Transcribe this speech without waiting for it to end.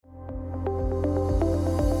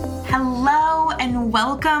and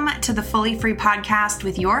welcome to the Fully Free Podcast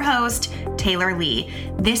with your host, Taylor Lee.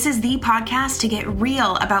 This is the podcast to get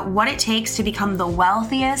real about what it takes to become the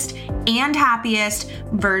wealthiest and happiest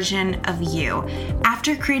version of you.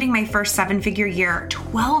 After creating my first seven-figure year,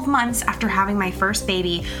 12 months after having my first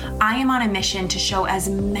baby, I am on a mission to show as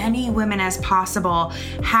many women as possible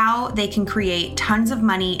how they can create tons of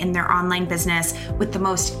money in their online business with the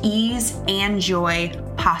most ease and joy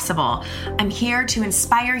possible. I'm here to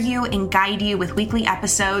inspire you and guide you with weekly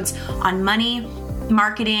episodes on money,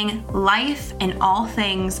 marketing, life, and all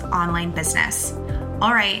things online business.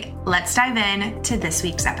 All right, let's dive in to this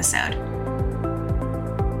week's episode.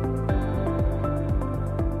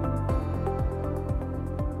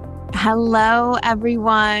 Hello,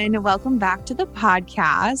 everyone. Welcome back to the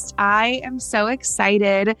podcast. I am so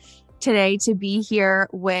excited today to be here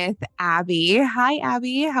with Abbi. Hi,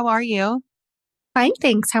 Abbi. How are you? Fine,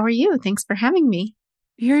 thanks. How are you? Thanks for having me.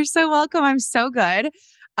 You're so welcome. I'm so good.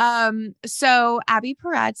 So Abbi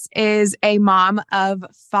Perets is a mom of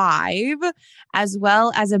 5, as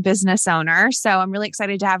well as a business owner. So I'm really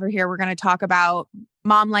excited to have her here. We're going to talk about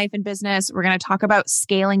mom life and business. We're going to talk about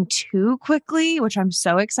scaling too quickly, which I'm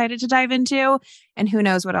so excited to dive into, and who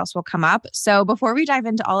knows what else will come up. So before we dive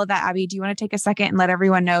into all of that, Abbi, do you want to take a second and let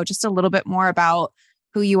everyone know just a little bit more about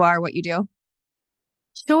who you are, what you do?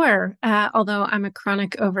 Sure. Although I'm a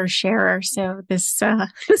chronic oversharer, so this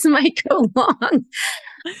might go long.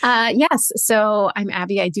 Yes. So I'm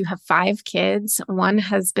Abbi. I do have 5 kids, 1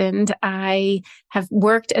 husband. I have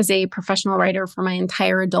worked as a professional writer for my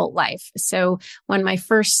entire adult life. So when my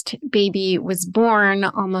first baby was born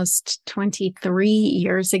almost 23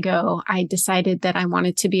 years ago, I decided that I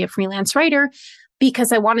wanted to be a freelance writer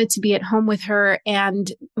because I wanted to be at home with her.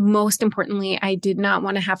 And most importantly, I did not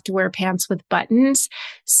want to have to wear pants with buttons.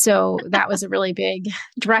 So that was a really big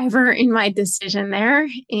driver in my decision there.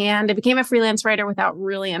 And I became a freelance writer without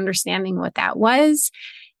really understanding what that was,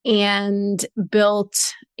 and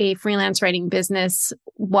built a freelance writing business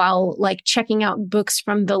while checking out books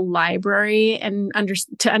from the library and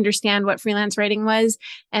to understand what freelance writing was.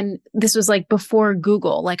 And this was before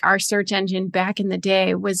Google. Our search engine back in the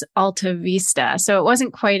day was Alta Vista. So it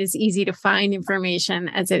wasn't quite as easy to find information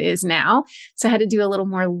as it is now. So I had to do a little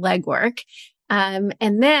more legwork. And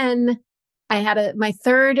then I had my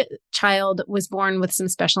third child was born with some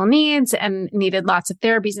special needs and needed lots of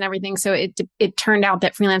therapies and everything. So it turned out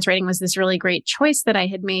that freelance writing was this really great choice that I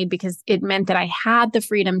had made, because it meant that I had the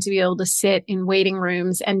freedom to be able to sit in waiting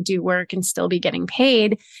rooms and do work and still be getting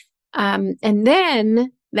paid. And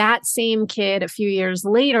then that same kid a few years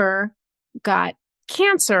later got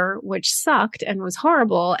cancer, which sucked and was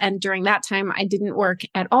horrible. And during that time, I didn't work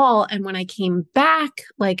at all. And when I came back,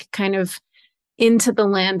 kind of into the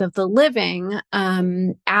land of the living,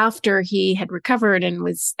 after he had recovered and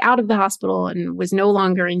was out of the hospital and was no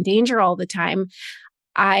longer in danger all the time,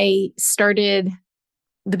 I started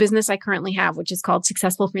the business I currently have, which is called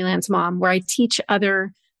Successful Freelance Mom, where I teach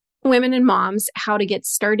other women and moms how to get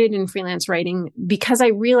started in freelance writing, because I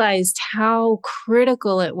realized how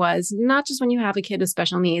critical it was, not just when you have a kid with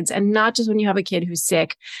special needs and not just when you have a kid who's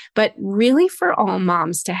sick, but really for all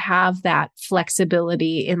moms to have that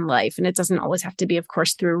flexibility in life. And it doesn't always have to be, of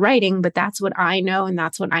course, through writing, but that's what I know and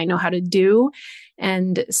that's what I know how to do.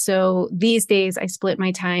 And so these days I split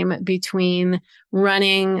my time between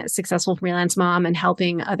running Successful Freelance Mom and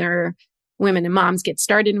helping other women and moms get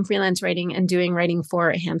started in freelance writing and doing writing for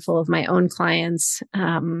a handful of my own clients,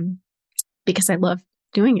 because I love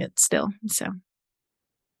doing it still. So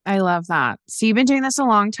I love that. So you've been doing this a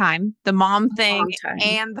long time, the mom thing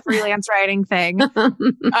and the freelance writing thing.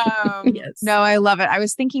 Yes. No, I love it. I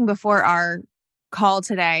was thinking before our call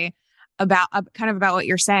today about kind of about what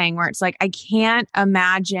you're saying, where it's I can't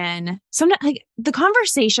imagine sometimes the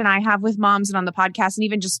conversation I have with moms and on the podcast, and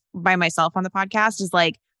even just by myself on the podcast, is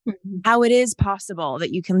how it is possible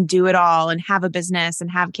that you can do it all and have a business and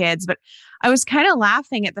have kids. But I was kind of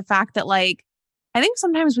laughing at the fact that I think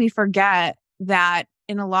sometimes we forget that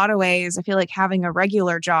in a lot of ways, I feel like having a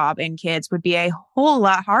regular job and kids would be a whole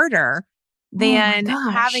lot harder than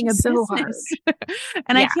having a business.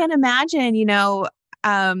 And I can't imagine,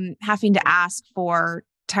 having to ask for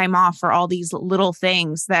time off for all these little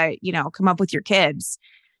things that, come up with your kids.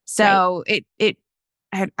 So you're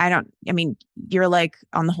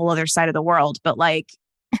on the whole other side of the world, but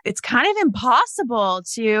it's kind of impossible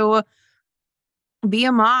to be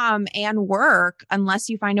a mom and work unless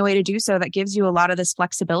you find a way to do so that gives you a lot of this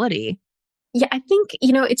flexibility. Yeah, I think,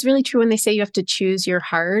 it's really true when they say you have to choose your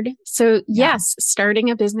hard. So yes, starting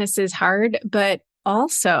a business is hard, but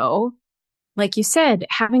also, like you said,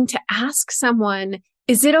 having to ask someone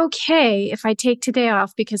is it okay if I take today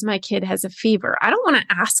off because my kid has a fever? I don't want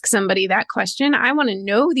to ask somebody that question. I want to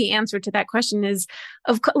know the answer to that question is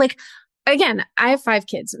like, again, I have 5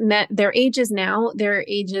 kids. Their ages now, their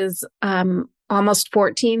ages, almost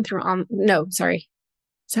 14 through, no, sorry.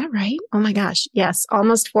 Is that right? Oh my gosh. Yes.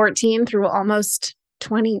 Almost 14 through almost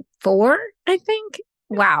 24, I think.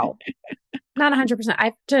 Wow. Not 100%. I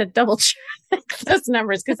have to double check those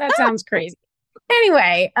numbers because that sounds crazy.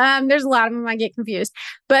 Anyway, there's a lot of them. I get confused.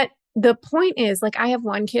 But the point is, like, I have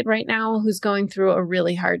one kid right now who's going through a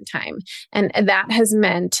really hard time. And that has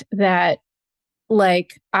meant that,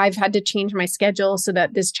 like, I've had to change my schedule so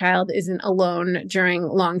that this child isn't alone during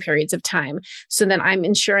long periods of time. So that I'm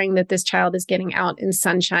ensuring that this child is getting out in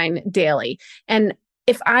sunshine daily. And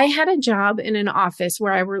if I had a job in an office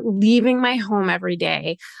where I were leaving my home every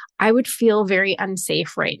day, I would feel very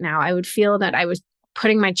unsafe right now. I would feel that I was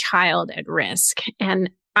putting my child at risk, and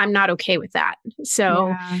I'm not okay with that.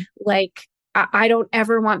 So like, I don't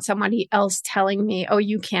ever want somebody else telling me, oh,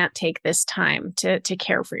 you can't take this time to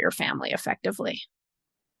care for your family effectively.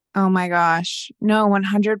 Oh my gosh. No,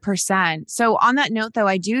 100%. So on that note, though,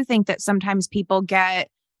 I do think that sometimes people get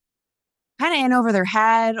kind of in over their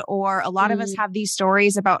head, or a lot of us have these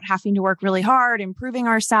stories about having to work really hard, improving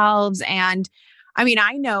ourselves. And I mean,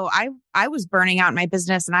 I know I was burning out in my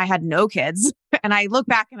business and I had no kids, and I look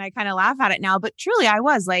back and I kind of laugh at it now, but truly I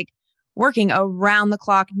was like working around the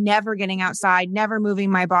clock, never getting outside, never moving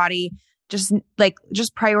my body, just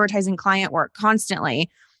prioritizing client work constantly.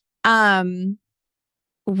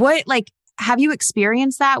 What, like, have you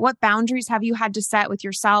experienced that? What boundaries have you had to set with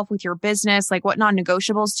yourself, with your business? Like, what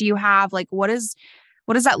non-negotiables do you have? Like, what does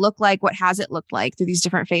that look like? What has it looked like through these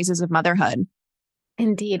different phases of motherhood?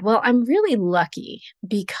 Indeed. Well, I'm really lucky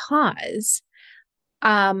because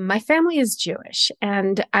my family is Jewish,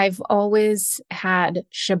 and I've always had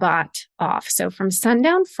Shabbat off. So from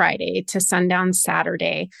sundown Friday to sundown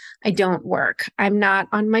Saturday, I don't work. I'm not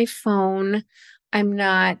on my phone. I'm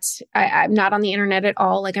not on the internet at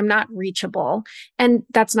all. Like, I'm not reachable. And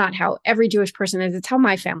that's not how every Jewish person is. It's how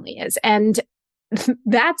my family is. And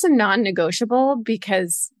that's a non-negotiable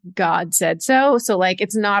because God said so. So, like,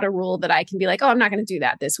 it's not a rule that I can be like, oh, I'm not going to do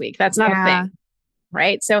that this week. That's not a thing.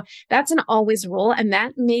 Right. So that's an always rule. And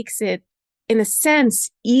that makes it, in a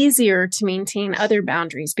sense, easier to maintain other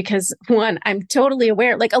boundaries because, one, I'm totally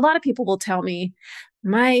aware. Like, a lot of people will tell me,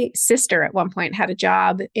 my sister at one point had a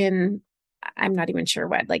job in, I'm not even sure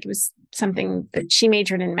what, like, it was something that she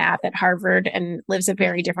majored in math at Harvard and lives a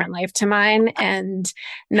very different life to mine, and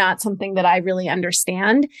not something that I really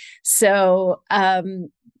understand. So,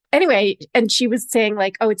 anyway, and she was saying,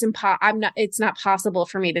 like, oh, it's not possible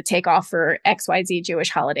for me to take off for XYZ Jewish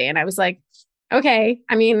holiday. And I was like, okay,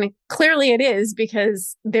 I mean, clearly it is,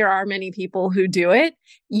 because there are many people who do it.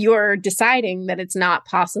 You're deciding that it's not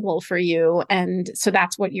possible for you. And so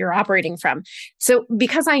that's what you're operating from. So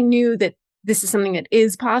because I knew that this is something that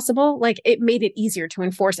is possible, like, it made it easier to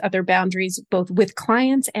enforce other boundaries, both with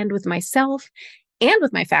clients and with myself and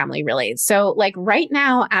with my family, really. So, like, right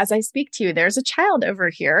now, as I speak to you, there's a child over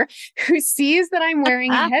here who sees that I'm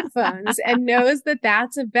wearing headphones and knows that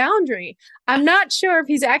that's a boundary. I'm not sure if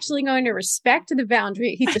he's actually going to respect the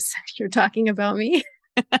boundary. He just said, you're talking about me.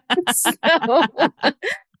 So,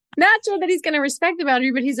 not sure that he's going to respect the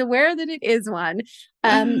boundary, but he's aware that it is one.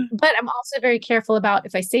 But I'm also very careful about,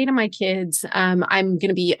 if I say to my kids, I'm going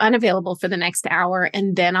to be unavailable for the next hour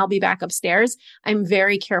and then I'll be back upstairs, I'm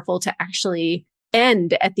very careful to actually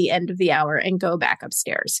end at the end of the hour and go back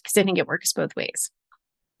upstairs, because I think it works both ways.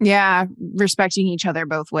 Yeah. Respecting each other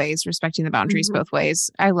both ways, respecting the boundaries both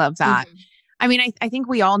ways. I love that. I mean, I think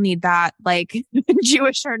we all need that, like,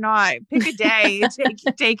 Jewish or not, pick a day,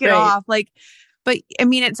 take it off. Like, but I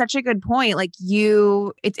mean, it's such a good point. Like,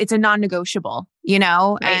 it's a non-negotiable, you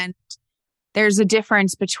know, and there's a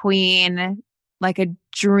difference between, like, a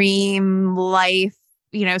dream life,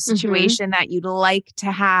 you know, situation that you'd like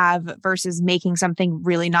to have versus making something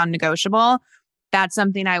really non-negotiable. That's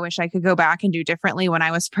something I wish I could go back and do differently when I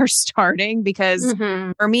was first starting, because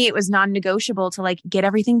for me, it was non-negotiable to, like, get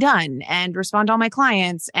everything done and respond to all my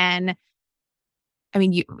clients. And I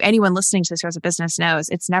mean, anyone listening to this who has a business knows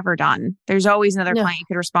it's never done. There's always another client you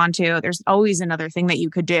could respond to. There's always another thing that you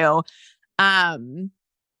could do.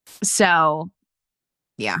 So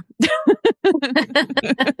yeah.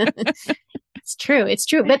 It's true. It's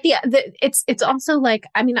true. But it's also, like,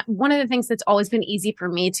 I mean, one of the things that's always been easy for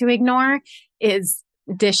me to ignore is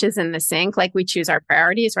dishes in the sink. Like, we choose our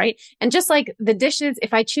priorities, right? And just like the dishes,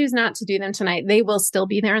 if I choose not to do them tonight, they will still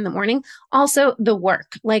be there in the morning. Also, the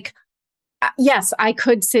work, like, yes, I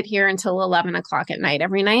could sit here until 11 o'clock at night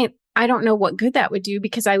every night. I don't know what good that would do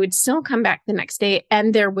because I would still come back the next day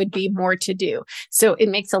and there would be more to do. So it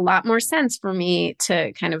makes a lot more sense for me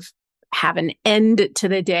to kind of have an end to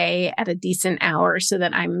the day at a decent hour so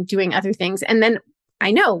that I'm doing other things. And then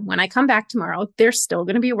I know when I come back tomorrow, there's still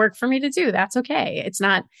going to be work for me to do. That's okay. It's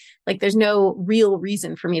not like there's no real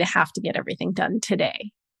reason for me to have to get everything done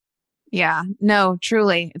today. Yeah, no,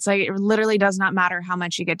 truly. It's like it literally does not matter how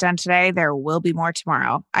much you get done today. There will be more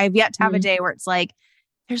tomorrow. I've yet to have a Mhm. day where it's like,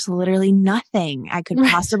 there's literally nothing I could Right.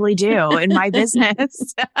 possibly do in my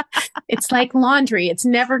business. It's like laundry. It's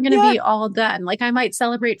never going to Yeah. be all done. Like I might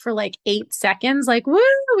celebrate for like 8 seconds, like, woo,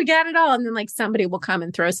 we got it all. And then like somebody will come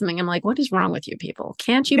and throw something. I'm like, what is wrong with you people?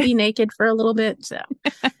 Can't you be naked for a little bit? So,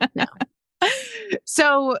 no.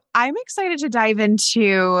 So I'm excited to dive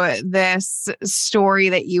into this story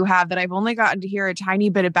that you have that I've only gotten to hear a tiny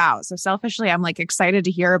bit about. So selfishly, I'm like excited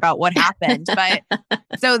to hear about what happened. But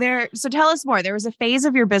so tell us more. There was a phase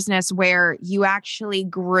of your business where you actually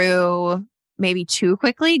grew maybe too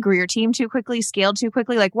quickly, grew your team too quickly, scaled too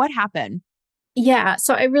quickly. Like what happened? Yeah.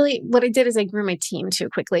 So what I did is I grew my team too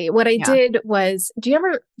quickly. What I Yeah. did was, do you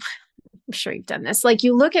ever, I'm sure you've done this. Like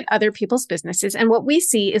you look at other people's businesses and what we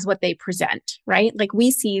see is what they present, right? Like we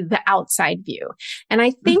see the outside view. And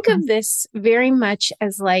I think Mhm. of this very much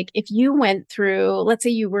as like if you went through, let's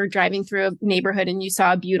say you were driving through a neighborhood and you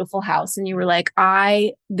saw a beautiful house and you were like,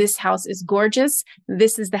 this house is gorgeous.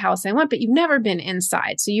 This is the house I want, but you've never been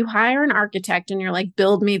inside. So you hire an architect and you're like,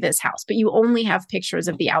 build me this house, but you only have pictures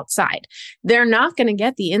of the outside. They're not going to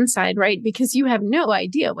get the inside, right? Because you have no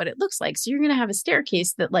idea what it looks like. So you're going to have a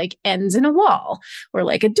staircase that like ends in a wall or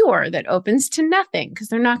like a door that opens to nothing because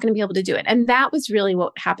they're not going to be able to do it. And that was really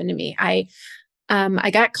what happened to me. I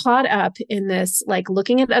got caught up in this, like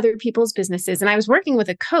looking at other people's businesses, and I was working with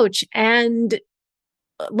a coach and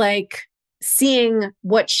like seeing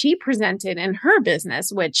what she presented in her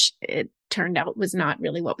business, which it turned out was not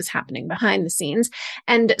really what was happening behind the scenes.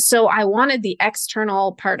 And so I wanted the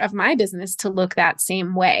external part of my business to look that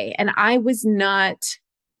same way. And I was not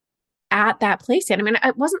at that place yet. I mean,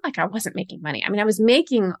 it wasn't like I wasn't making money. I mean, I was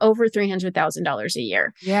making over $300,000 a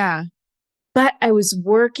year, Yeah. but I was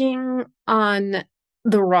working on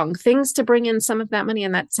the wrong things to bring in some of that money.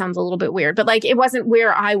 And that sounds a little bit weird, but like it wasn't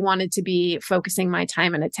where I wanted to be focusing my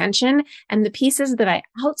time and attention. And the pieces that I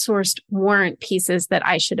outsourced weren't pieces that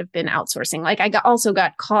I should have been outsourcing. Like also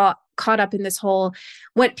got caught up in this whole,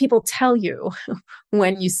 what people tell you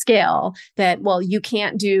when you scale that, well, you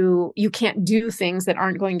can't do things that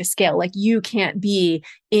aren't going to scale. Like you can't be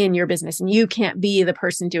in your business and you can't be the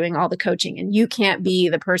person doing all the coaching and you can't be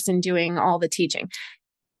the person doing all the teaching.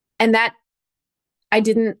 And that I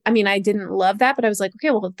didn't love that, but I was like,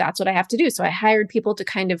 okay, well, that's what I have to do. So I hired people to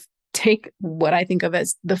kind of take what I think of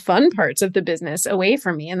as the fun parts of the business away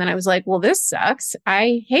from me. And then I was like, well, this sucks.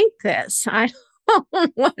 I hate this. I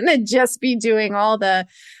don't want to just be doing all the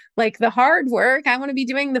hard work. I want to be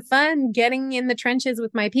doing the fun, getting in the trenches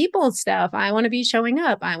with my people stuff. I want to be showing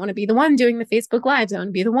up. I want to be the one doing the Facebook Lives. I want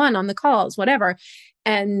to be the one on the calls, whatever.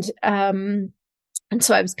 And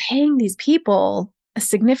so I was paying these people a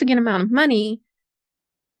significant amount of money,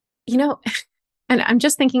 and I'm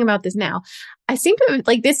just thinking about this now. I seem to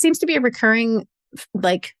like, this seems to be a recurring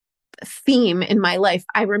like theme in my life.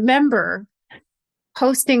 I remember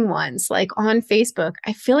posting once like on Facebook,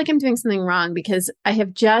 I feel like I'm doing something wrong because I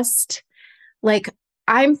have just like,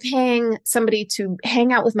 I'm paying somebody to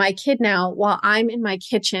hang out with my kid now while I'm in my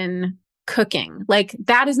kitchen cooking. Like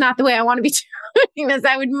that is not the way I want to be doing this.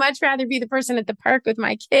 I would much rather be the person at the park with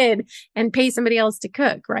my kid and pay somebody else to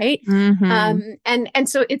cook. Right. Mm-hmm. And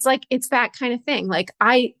so it's like, it's that kind of thing. Like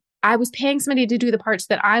I was paying somebody to do the parts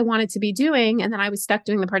that I wanted to be doing. And then I was stuck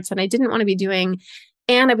doing the parts that I didn't want to be doing.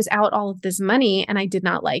 And I was out all of this money and I did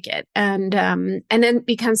not like it. And then it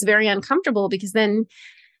becomes very uncomfortable because then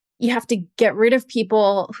you have to get rid of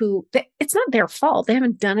people who it's not their fault. They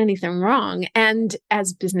haven't done anything wrong. And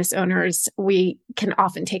as business owners, we can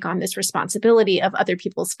often take on this responsibility of other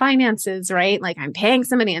people's finances, right? Like I'm paying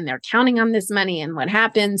somebody and they're counting on this money and what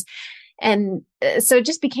happens. And so it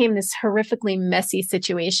just became this horrifically messy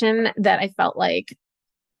situation that I felt like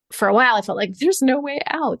for a while, I felt like there's no way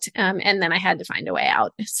out. And then I had to find a way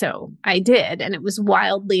out. So I did. And it was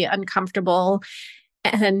wildly uncomfortable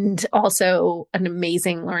and also an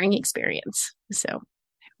amazing learning experience. So,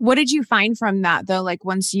 What did you find from that though? Like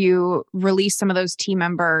once you released some of those team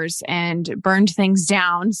members and burned things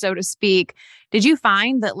down, so to speak, did you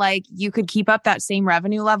find that like you could keep up that same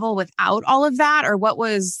revenue level without all of that? Or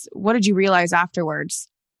what did you realize afterwards?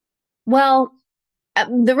 well,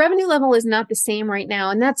 the revenue level is not the same right now.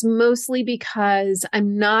 And that's mostly because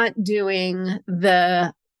I'm not doing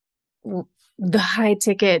the high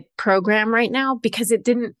ticket program right now because it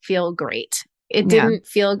didn't feel great. It Yeah. didn't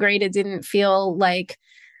feel great. It didn't feel like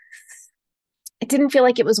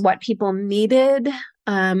it was what people needed.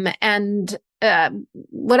 And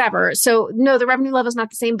whatever. So no, the revenue level is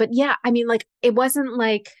not the same, but yeah, I mean, like, it wasn't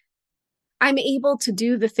like I'm able to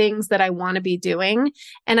do the things that I want to be doing.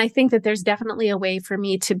 And I think that there's definitely a way for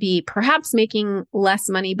me to be perhaps making less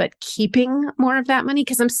money, but keeping more of that money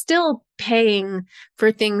because I'm still paying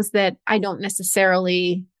for things that I don't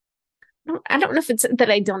necessarily, I don't know if it's that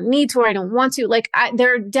I don't need to or I don't want to. Like,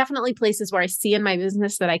 there are definitely places where I see in my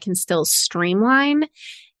business that I can still streamline.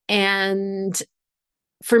 And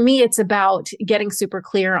for me, it's about getting super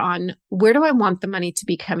clear on where do I want the money to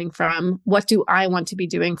be coming from? What do I want to be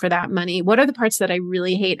doing for that money? What are the parts that I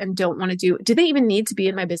really hate and don't want to do? Do they even need to be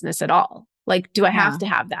in my business at all? Like, do I have to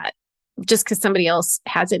have that? Just because somebody else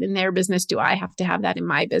has it in their business, do I have to have that in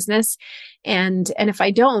my business? And if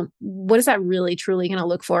I don't, what is that really truly going to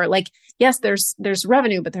look for? Like, yes, there's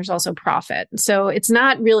revenue, but there's also profit. So it's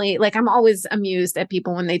not really like, I'm always amused at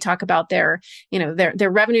people when they talk about their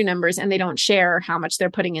revenue numbers and they don't share how much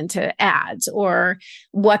they're putting into ads or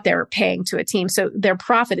what they're paying to a team. So their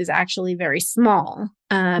profit is actually very small.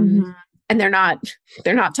 And they're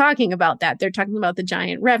not talking about that. They're talking about the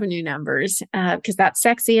giant revenue numbers because that's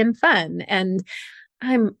sexy and fun. And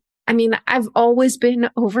I've always been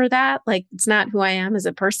over that. Like, it's not who I am as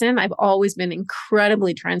a person. I've always been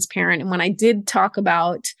incredibly transparent. And when I did talk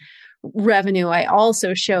about revenue, I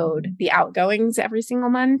also showed the outgoings every single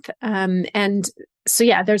month. And so,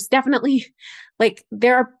 yeah, there's definitely like,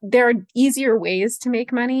 there are easier ways to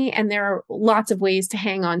make money, and there are lots of ways to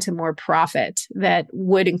hang on to more profit that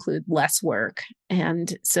would include less work.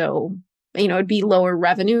 And so, it'd be lower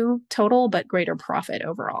revenue total, but greater profit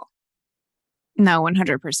overall. No,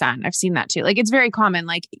 100%. I've seen that too. Like, it's very common.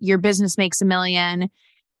 Like, your business makes $1 million,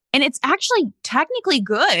 and it's actually technically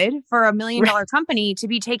good for $1 million company to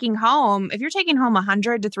be taking home. If you're taking home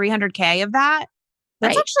 100 to 300K of that,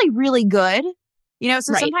 that's actually really good.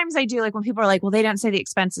 So sometimes I do, like, when people are like, well, they don't say the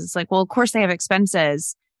expenses. It's like, well, of course they have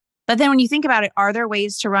expenses. But then when you think about it, are there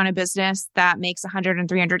ways to run a business that makes 100 and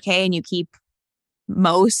 300K and you keep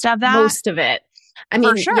most of that? Most of it. I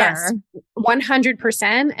mean, sure. Yes,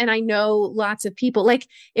 100%. And I know lots of people, like,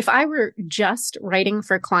 if I were just writing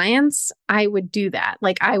for clients, I would do that.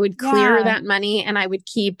 Like, I would clear that money and I would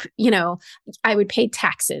keep, I would pay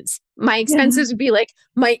taxes. My expenses would be like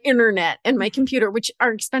my internet and my computer, which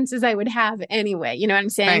are expenses I would have anyway. You know what I'm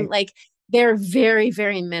saying? Like, they're very,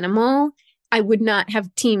 very minimal. I would not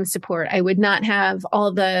have team support. I would not have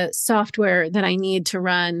all the software that I need to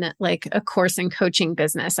run like a course and coaching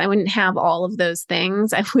business. I wouldn't have all of those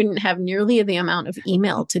things. I wouldn't have nearly the amount of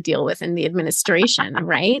email to deal with in the administration,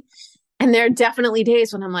 right? And there are definitely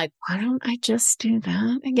days when I'm like, why don't I just do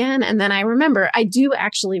that again? And then I remember I do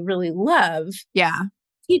actually really love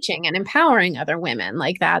teaching and empowering other women.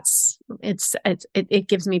 Like, it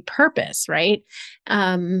gives me purpose, right?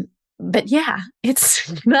 But yeah,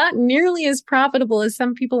 it's not nearly as profitable as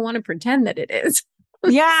some people want to pretend that it is.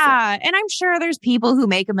 Yeah. And I'm sure there's people who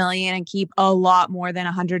make $1 million and keep a lot more than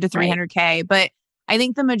 100 to 300K, but I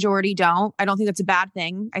think the majority don't. I don't think that's a bad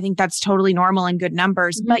thing. I think that's totally normal and good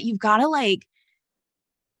numbers, but you've got to like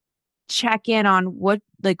check in on what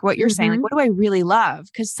you're saying, like, what do I really love?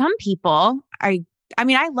 Because some people, I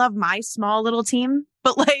love my small little team,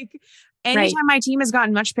 but like anytime my team has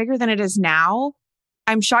gotten much bigger than it is now,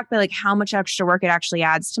 I'm shocked by like how much extra work it actually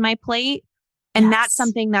adds to my plate. And that's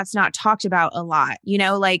something that's not talked about a lot.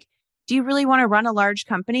 Like, do you really want to run a large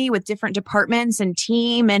company with different departments and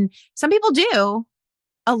team? And some people do.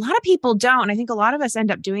 A lot of people don't. I think a lot of us end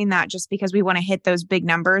up doing that just because we want to hit those big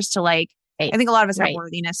numbers to like, I think a lot of us have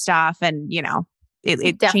worthiness stuff and,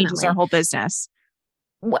 it changes our whole business.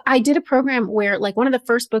 I did a program where like one of the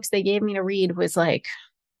first books they gave me to read was like,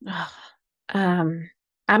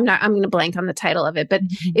 I'm going to blank on the title of it, but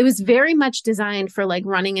it was very much designed for like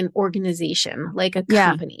running an organization, like a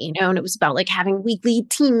company, and it was about like having weekly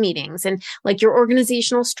team meetings and like your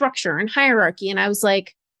organizational structure and hierarchy. And I was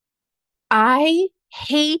like, I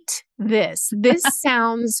hate this. This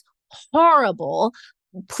sounds horrible.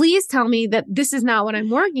 Please tell me that this is not what I'm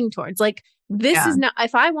working towards. Like, this is not,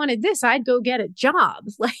 if I wanted this, I'd go get a job.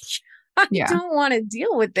 Like, I don't want to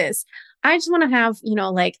deal with this. I just want to have,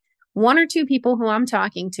 like, one or two people who I'm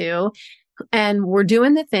talking to, and we're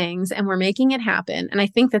doing the things and we're making it happen. And I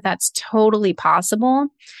think that that's totally possible.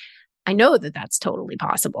 I know that that's totally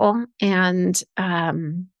possible. And, I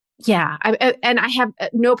have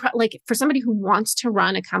no problem, like, for somebody who wants to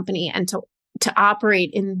run a company and to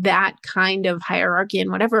operate in that kind of hierarchy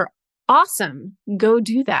and whatever, awesome, go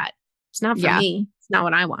do that. It's not for me. It's not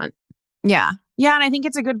what I want. Yeah. Yeah. And I think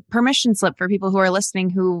it's a good permission slip for people who are listening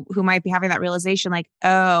who might be having that realization like,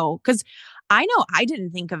 oh, because I know I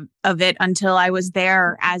didn't think of it until I was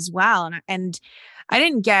there as well. And I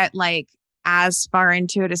didn't get like as far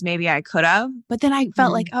into it as maybe I could have. But then I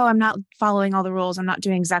felt like, oh, I'm not following all the rules. I'm not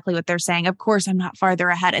doing exactly what they're saying. Of course, I'm not farther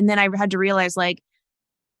ahead. And then I had to realize like,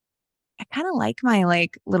 I kind of like my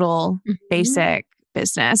like little Mm-hmm. basic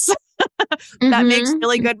business that makes Mm-hmm.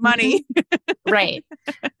 really good Mm-hmm. money. Right.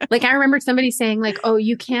 Like I remember somebody saying like, oh,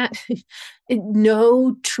 you can't,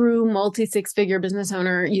 no true multi-six-figure business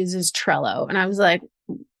owner uses Trello. And I was like,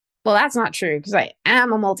 well, that's not true because I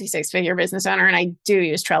am a multi-six-figure business owner and I do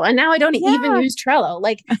use Trello. And now I don't even Yeah. use Trello.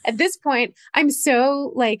 Like at this point, I'm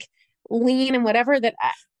so like lean and whatever that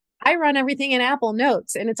I run everything in Apple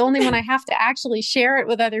Notes. And it's only when I have to actually share it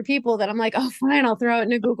with other people that I'm like, oh, fine, I'll throw it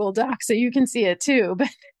in a Google Doc so you can see it too. But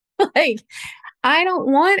like, I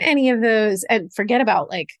don't want any of those and forget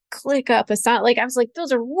about like ClickUp, Asana. Like I was like,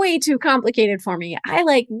 those are way too complicated for me. I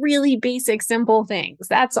like really basic, simple things.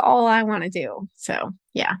 That's all I want to do. So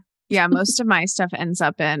yeah. Yeah, most of my stuff ends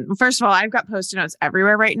up in, first of all, I've got Post-it notes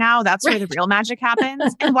everywhere right now. That's where Right. the real magic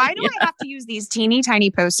happens. And why do Yeah. I have to use these teeny tiny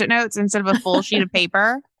Post-it notes instead of a full sheet of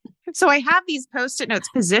paper? So I have these Post-it notes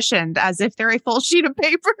positioned as if they're a full sheet of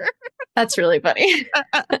paper. That's really funny.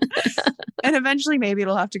 And eventually maybe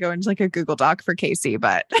it'll have to go into like a Google Doc for Casey,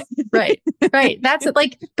 but Right. Right. That's it.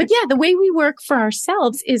 Like, but yeah, the way we work for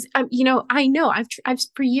ourselves is, I know I've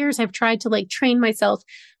for years, I've tried to like train myself.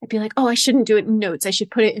 I'd be like, oh, I shouldn't do it in notes. I should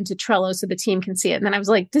put it into Trello so the team can see it. And then I was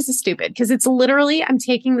like, this is stupid because it's literally, I'm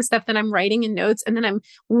taking the stuff that I'm writing in notes and then I'm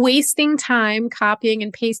wasting time copying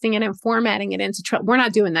and pasting it and formatting it into Trello. We're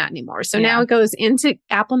not doing that anymore. So now it goes into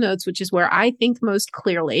Apple Notes, which is where I think most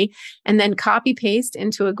clearly, and then copy paste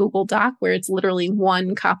into a Google Doc where it's literally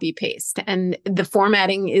one copy paste. And the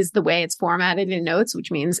formatting is the way it's formatted in notes, which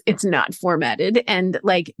means it's not formatted and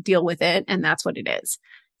like deal with it. And that's what it is.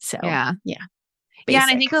 So yeah. yeah. Basic. Yeah.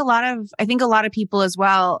 And I think a lot of people as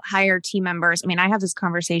well hire team members. I mean, I have this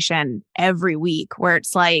conversation every week where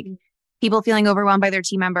it's like people feeling overwhelmed by their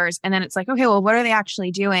team members. And then it's like, okay, well, what are they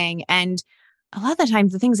actually doing? And a lot of the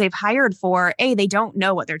times the things they've hired for, they don't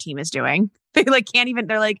know what their team is doing. They like can't even,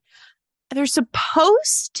 they're like, they're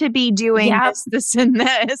supposed to be doing this, and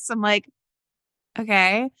this. I'm like,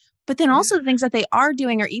 okay. But then also the things that they are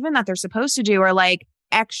doing or even that they're supposed to do are like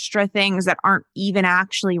extra things that aren't even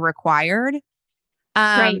actually required.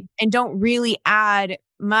 Right. And don't really add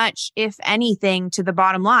much, if anything, to the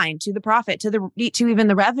bottom line, to the profit, to even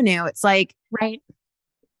the revenue. It's like, right.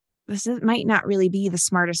 Might not really be the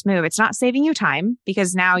smartest move. It's not saving you time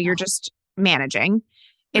because now you're just managing.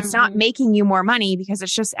 It's not making you more money because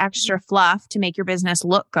it's just extra fluff to make your business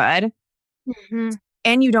look good.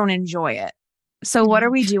 And you don't enjoy it. So what are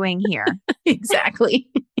we doing here? Exactly.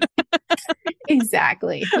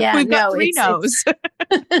 Exactly. Yeah. We've got three no's.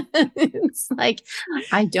 It's like,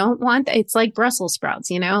 I don't want that. It's like Brussels sprouts,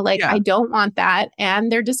 like I don't want that. And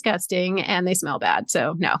they're disgusting and they smell bad.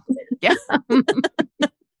 So no. Yeah.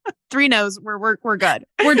 Three no's. We're good.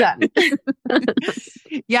 We're done.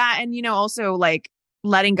 Yeah. And, also like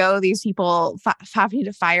letting go of these people having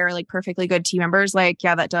to fire like perfectly good team members. Like,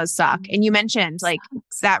 yeah, that does suck. And you mentioned like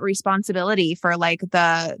that responsibility for like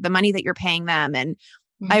the money that you're paying them. And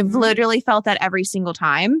I've literally felt that every single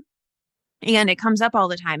time. And it comes up all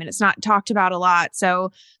the time and it's not talked about a lot. So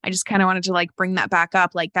I just kind of wanted to like bring that back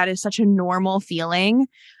up. Like that is such a normal feeling.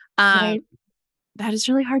 Right. That is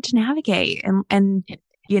really hard to navigate. And it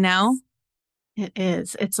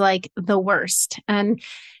is. It's like the worst. And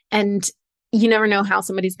you never know how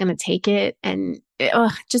somebody's going to take it. And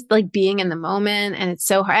just like being in the moment. And it's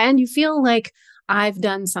so hard. And you feel like I've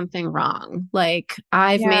done something wrong. Like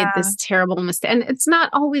I've made this terrible mistake. And it's not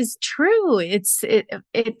always true. It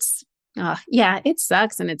sucks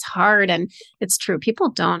and it's hard. And it's true. People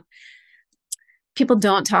don't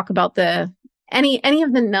talk about any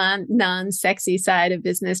of the non-sexy side of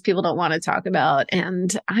business. People don't want to talk about.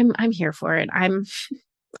 And I'm here for it. I'm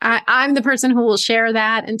the person who will share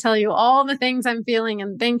that and tell you all the things I'm feeling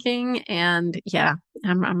and thinking. And yeah,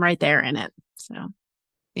 I'm right there in it. So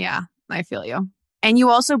yeah, I feel you. And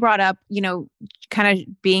you also brought up, kind of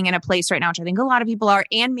being in a place right now, which I think a lot of people are,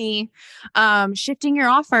 and me, shifting your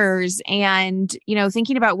offers and,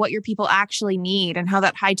 thinking about what your people actually need and how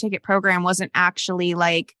that high ticket program wasn't actually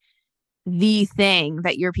like the thing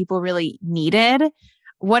that your people really needed.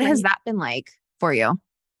 What has that been like for you?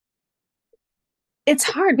 It's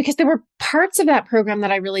hard because there were parts of that program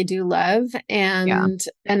that I really do love. And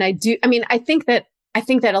I think that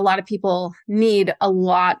a lot of people need a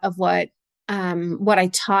lot of what I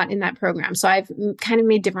taught in that program. So I've kind of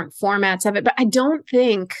made different formats of it, but I don't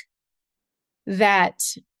think that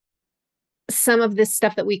some of this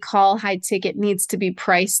stuff that we call high ticket needs to be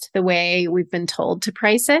priced the way we've been told to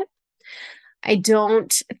price it. I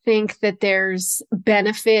don't think that there's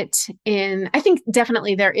benefit I think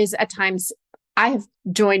definitely there is at times. I have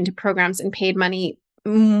joined programs and paid money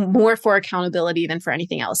more for accountability than for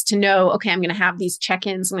anything else, to know, okay, I'm going to have these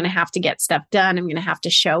check-ins. I'm going to have to get stuff done. I'm going to have to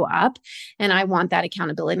show up, and I want that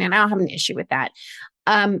accountability. And I don't have an issue with that.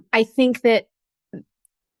 I think that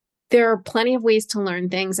there are plenty of ways to learn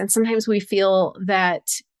things. And sometimes we feel that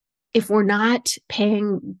if we're not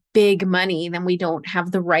paying big money, then we don't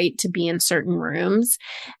have the right to be in certain rooms.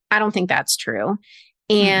 I don't think that's true.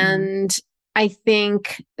 And I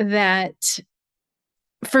think that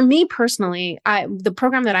for me personally, the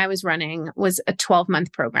program that I was running was a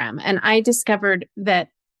 12-month program. And I discovered that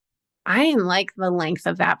I didn't like the length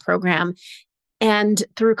of that program. And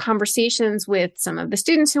through conversations with some of the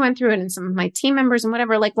students who went through it and some of my team members and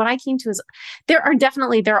whatever, like what I came to is there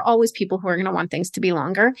are always people who are going to want things to be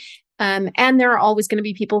longer. And there are always going to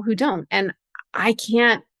be people who don't. And I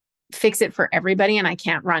can't fix it for everybody, and I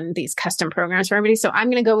can't run these custom programs for everybody. So I'm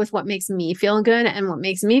going to go with what makes me feel good. And what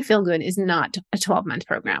makes me feel good is not a 12-month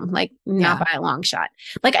program, like not by a long shot.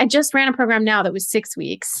 Like I just ran a program now that was 6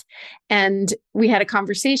 weeks, and we had a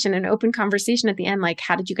conversation, an open conversation at the end. Like,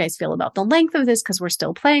 how did you guys feel about the length of this? Cause we're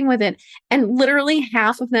still playing with it. And literally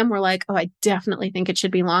half of them were like, oh, I definitely think it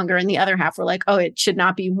should be longer. And the other half were like, oh, it should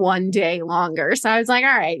not be one day longer. So I was like,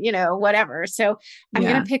 all right, whatever. So I'm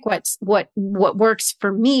going to pick what works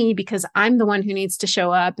for me, because I'm the one who needs to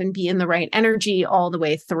show up and be in the right energy all the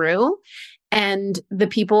way through. And the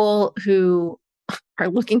people who are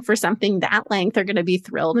looking for something that length are going to be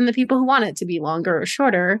thrilled. And the people who want it to be longer or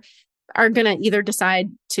shorter are going to either decide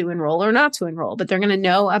to enroll or not to enroll, but they're going to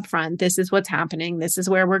know upfront, this is what's happening. This is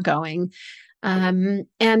where we're going.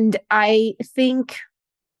 And I think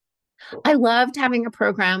I loved having a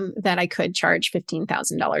program that I could charge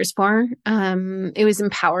 $15,000 for. It was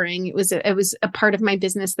empowering. It was a part of my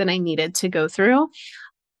business that I needed to go through.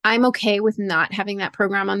 I'm okay with not having that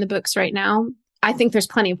program on the books right now. I think there's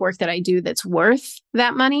plenty of work that I do that's worth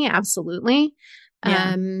that money. Absolutely.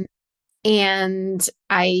 Yeah. And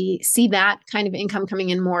I see that kind of income coming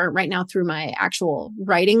in more right now through my actual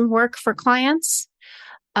writing work for clients.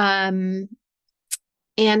 And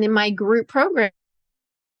in my group programs,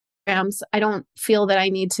 I don't feel that I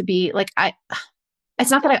need to be like,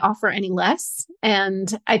 it's not that I offer any less.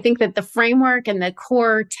 And I think that the framework and the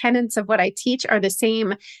core tenets of what I teach are the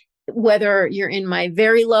same, whether you're in my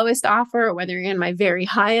very lowest offer or whether you're in my very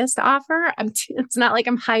highest offer. It's not like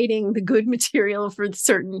I'm hiding the good material for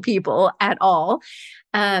certain people at all.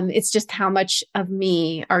 It's just how much of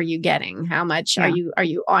me are you getting? How much are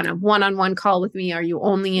you on a one-on-one call with me? Are you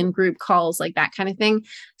only in group calls, like that kind of thing?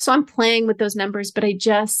 So I'm playing with those numbers, but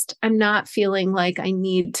I'm not feeling like I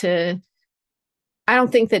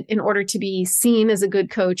don't think that in order to be seen as a good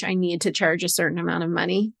coach, I need to charge a certain amount of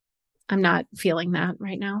money. I'm not feeling that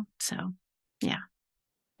right now. So, yeah.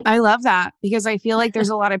 I love that, because I feel like there's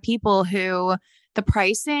a lot of people who the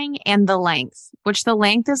pricing and the length, which the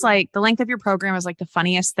length of your program is like the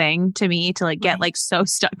funniest thing to me to get like so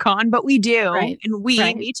stuck on, but we do. Right. And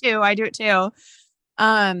me too. I do it too.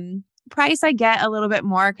 Price, I get a little bit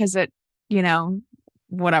more because it,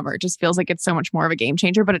 whatever, it just feels like it's so much more of a game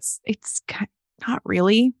changer, but it's not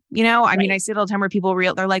really, I mean, I see it all the time where people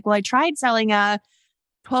they're like, well, I tried selling a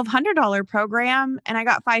 $1,200 program and I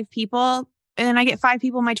got 5 people, and then I get 5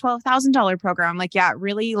 people in my $12,000 program. I'm like, yeah,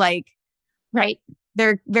 really? Right.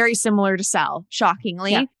 They're very similar to sell,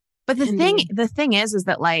 shockingly. Yeah. But the thing is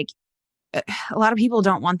that a lot of people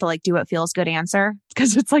don't want the do what feels good answer,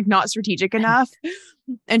 because it's not strategic enough.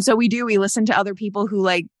 And so we listen to other people who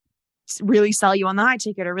really sell you on the high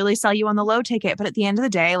ticket or really sell you on the low ticket. But at the end of the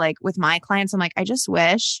day, with my clients, I'm like, I just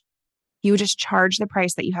wish you would just charge the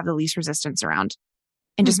price that you have the least resistance around,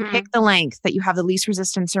 and just pick the length that you have the least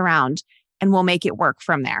resistance around, and we'll make it work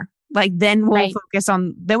from there. Then we'll focus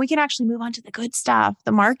on, then we can actually move on to the good stuff,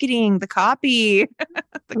 the marketing, the copy,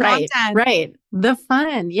 the content. Right. The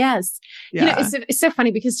fun. Yes. Yeah. It's so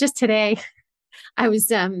funny because just today I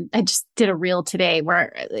just did a reel today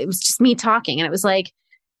where it was just me talking, and it was like,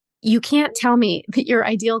 you can't tell me that your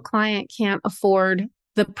ideal client can't afford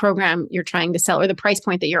the program you're trying to sell or the price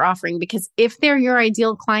point that you're offering, because if they're your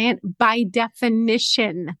ideal client, by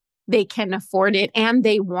definition, they can afford it and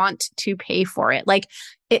they want to pay for it.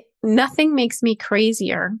 Nothing makes me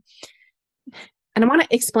crazier. And I want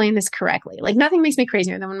to explain this correctly. Nothing makes me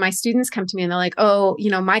crazier than when my students come to me and they're like, oh,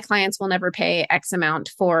 my clients will never pay X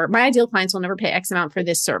amount my ideal clients will never pay X amount for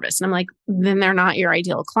this service. And I'm like, then they're not your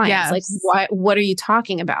ideal clients. Yes. What are you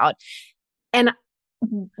talking about? And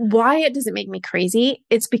why it doesn't make me crazy,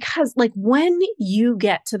 it's because like when you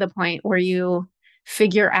get to the point where you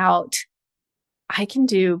figure out I can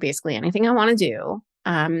do basically anything I want to do.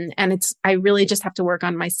 And I really just have to work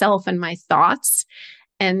on myself and my thoughts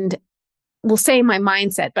and we'll say my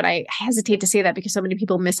mindset, but I hesitate to say that because so many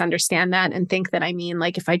people misunderstand that and think that I mean,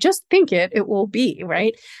 like, if I just think it, it will be,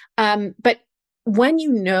 right? But when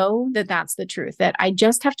you know that that's the truth, that I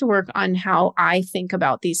just have to work on how I think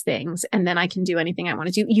about these things, and then I can do anything I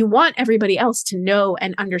want to do. You want everybody else to know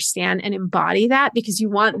and understand and embody that because you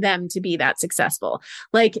want them to be that successful.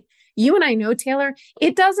 Like, you and I know, Taylor,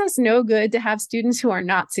 it does us no good to have students who are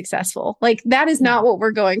not successful. Like that is not what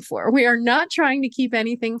we're going for. We are not trying to keep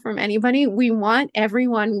anything from anybody. We want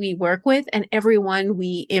everyone we work with and everyone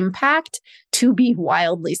we impact to be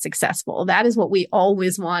wildly successful. That is what we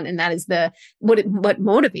always want. And that is what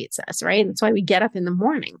motivates us, right? That's why we get up in the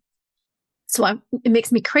morning. So it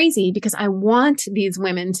makes me crazy because I want these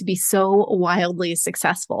women to be so wildly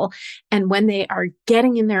successful. And when they are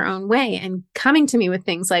getting in their own way and coming to me with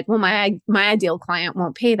things like, well, my ideal client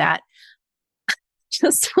won't pay that.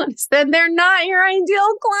 Just want to say, they're not your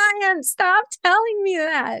ideal client. Stop telling me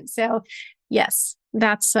that. So yes,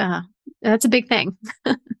 that's a big thing.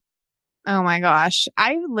 Oh my gosh.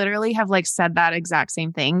 I literally have like said that exact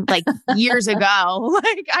same thing like years ago.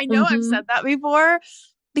 Like I know I've said that before.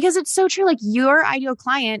 Because it's so true. Like your ideal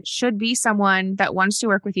client should be someone that wants to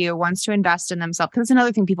work with you, wants to invest in themselves. Because it's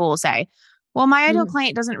another thing people will say, well, my ideal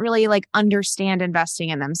client doesn't really like understand investing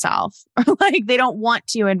in themselves or like they don't want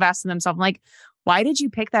to invest in themselves. I'm like, why did you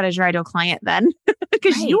pick that as your ideal client then?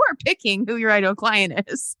 Because you are picking who your ideal client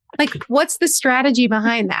is. Like, what's the strategy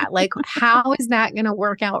behind that? Like, how is that going to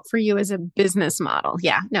work out for you as a business model?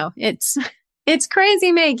 Yeah, no, it's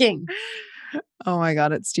crazy making. Oh my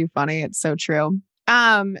God, it's too funny. It's so true.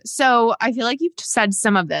 So I feel like you've said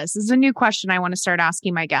some of this. This is a new question I want to start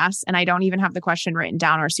asking my guests, and I don't even have the question written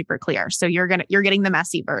down or super clear. So you're getting the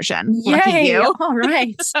messy version. Yay! You. All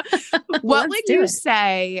right. What would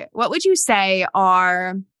you say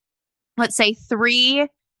are, let's say, 3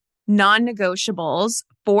 non-negotiables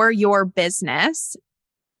for your business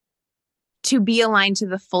to be aligned to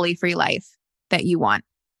the fully free life that you want?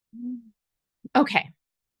 Okay.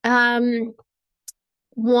 1,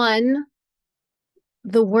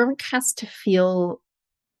 the work has to feel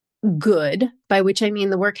good, by which I mean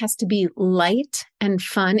the work has to be light and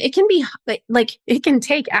fun. It can be like it can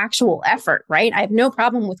take actual effort, right? I have no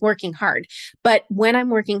problem with working hard, but when I'm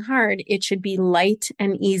working hard, it should be light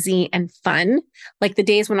and easy and fun. Like the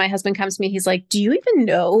days when my husband comes to me, he's like, do you even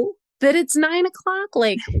know that it's 9 o'clock?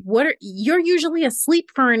 Like you're usually asleep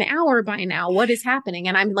for an hour by now. What is happening?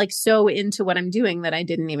 And I'm like so into what I'm doing that I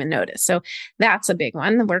didn't even notice. So that's a big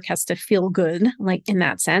one. The work has to feel good, like in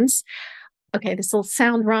that sense. Okay, this will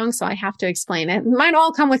sound wrong, so I have to explain it. Mine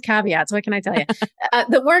all come with caveats. What can I tell you?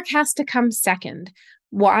 The work has to come second.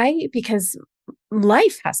 Why? Because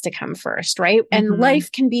life has to come first, right? And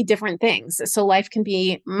life can be different things. So life can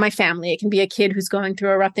be my family. It can be a kid who's going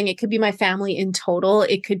through a rough thing. It could be my family in total.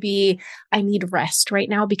 It could be, I need rest right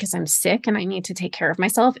now because I'm sick and I need to take care of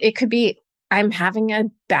myself. It could be, I'm having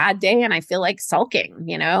a bad day and I feel like sulking,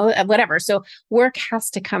 whatever. So work has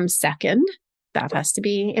to come second. That has to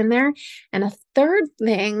be in there. And a third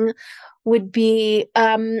thing would be,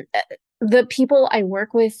 the people I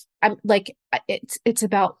work with, I'm like, it's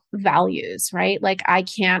about values, right? Like I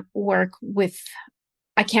can't work with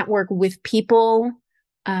people,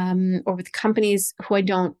 or with companies who I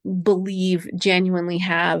don't believe genuinely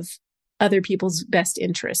have other people's best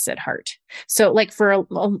interests at heart. So like for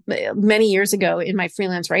many years ago in my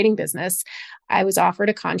freelance writing business, I was offered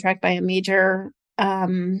a contract by a major,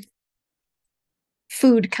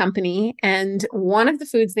 food company. And one of the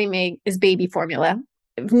foods they make is baby formula.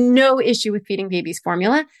 No issue with feeding babies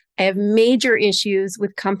formula. I have major issues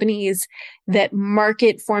with companies that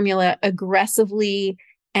market formula aggressively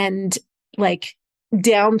and like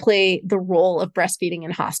downplay the role of breastfeeding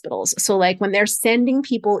in hospitals. So like when they're sending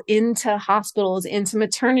people into hospitals, into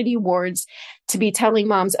maternity wards to be telling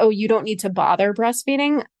moms, oh, you don't need to bother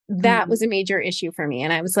breastfeeding. That was a major issue for me.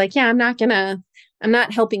 And I was like, yeah, I'm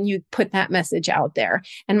not helping you put that message out there.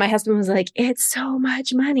 And my husband was like, it's so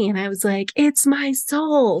much money. And I was like, it's my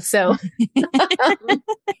soul. So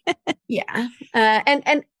yeah.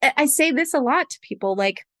 And I say this a lot to people,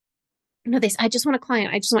 like, they say, I just want a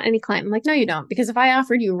client. I just want any client. I'm like, no, you don't. Because if I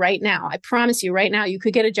offered you right now, I promise you right now, you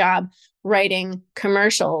could get a job writing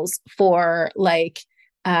commercials for like,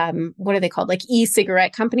 what are they called? Like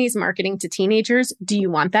e-cigarette companies marketing to teenagers. Do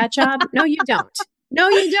you want that job? No, you don't. No,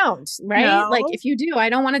 you don't. Right. No. Like if you do, I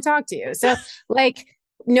don't want to talk to you. So like,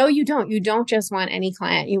 No, you don't. You don't just want any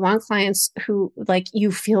client. You want clients who like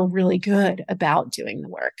you feel really good about doing the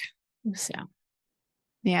work. So.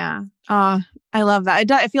 Yeah. I love that.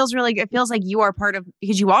 It feels like you are part of,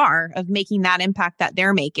 because you are, of making that impact that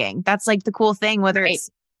they're making. That's like the cool thing, whether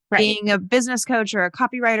it's being a business coach or a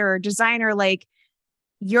copywriter or a designer, like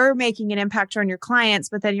you're making an impact on your clients,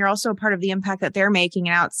 but then you're also a part of the impact that they're making.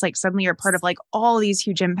 And now it's like suddenly you're part of like all these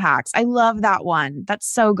huge impacts. I love that one. That's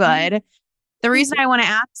so good. The reason I want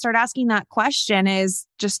to start asking that question is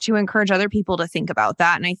just to encourage other people to think about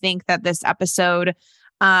that. And I think that this episode,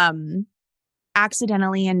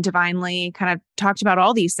 accidentally and divinely kind of talked about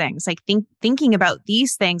all these things, like thinking about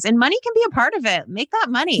these things, and money can be a part of it. Make that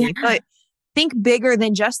money, but think bigger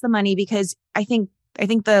than just the money, because I think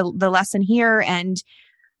the lesson here and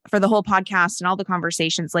for the whole podcast and all the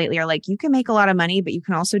conversations lately are like, you can make a lot of money, but you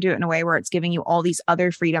can also do it in a way where it's giving you all these other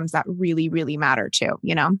freedoms that really, really matter too,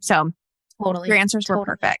 you know? So totally. Your answers were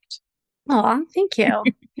perfect. Oh, thank you.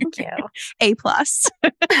 Thank you. A+.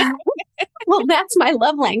 Well, that's my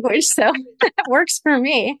love language. So that works for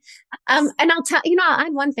me. And I'll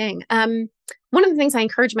add one thing. One of the things I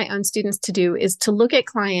encourage my own students to do is to look at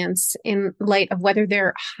clients in light of whether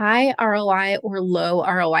they're high ROI or low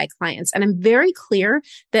ROI clients. And I'm very clear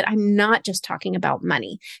that I'm not just talking about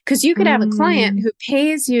money, because you could have a client who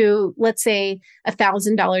pays you, let's say,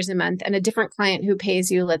 $1,000 a month, and a different client who pays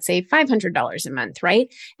you, let's say, $500 a month, right?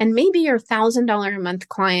 And maybe your $1,000 a month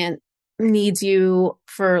client needs you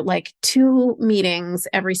for like 2 meetings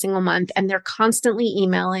every single month, and they're constantly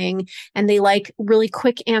emailing, and they like really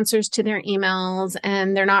quick answers to their emails,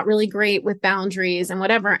 and they're not really great with boundaries and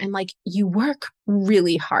whatever. And like, you work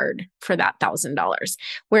really hard for that $1,000.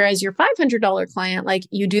 Whereas your $500 client, like,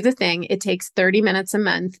 you do the thing, it takes 30 minutes a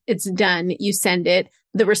month, it's done, you send it.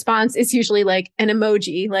 The response is usually like an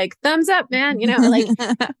emoji, like thumbs up, man, like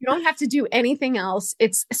you don't have to do anything else.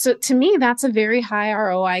 So to me, that's a very high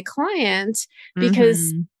ROI client,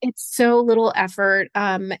 because it's so little effort,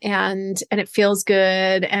 and it feels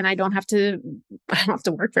good. And I don't have to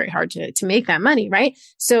work very hard to make that money. Right.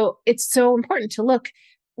 So it's so important to look,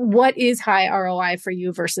 what is high ROI for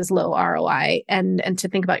you versus low ROI, and to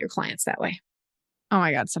think about your clients that way. Oh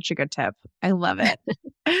my God, such a good tip. I love it.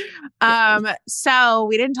 So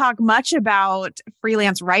we didn't talk much about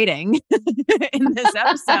freelance writing in this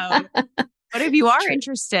episode, but if you are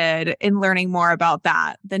interested in learning more about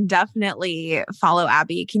that, then definitely follow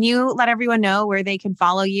Abbi. Can you let everyone know where they can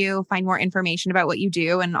follow you, find more information about what you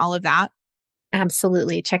do and all of that?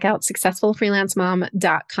 Absolutely. Check out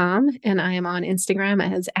successfulfreelancemom.com. And I am on Instagram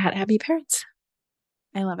as @Abbi Perets.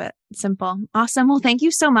 I love it. Simple. Awesome. Well, thank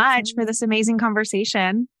you so much for this amazing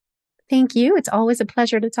conversation. Thank you. It's always a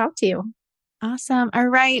pleasure to talk to you. Awesome. All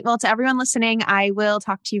right. Well, to everyone listening, I will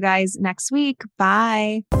talk to you guys next week.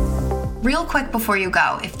 Bye. Real quick before you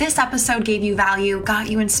go, if this episode gave you value, got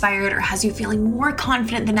you inspired, or has you feeling more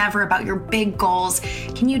confident than ever about your big goals,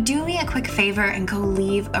 can you do me a quick favor and go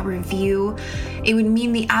leave a review? It would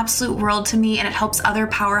mean the absolute world to me, and it helps other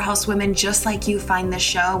powerhouse women just like you find this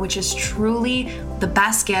show, which is truly the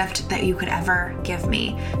best gift that you could ever give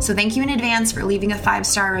me. So thank you in advance for leaving a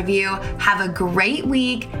 5-star review. Have a great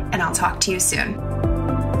week, and I'll talk to you soon.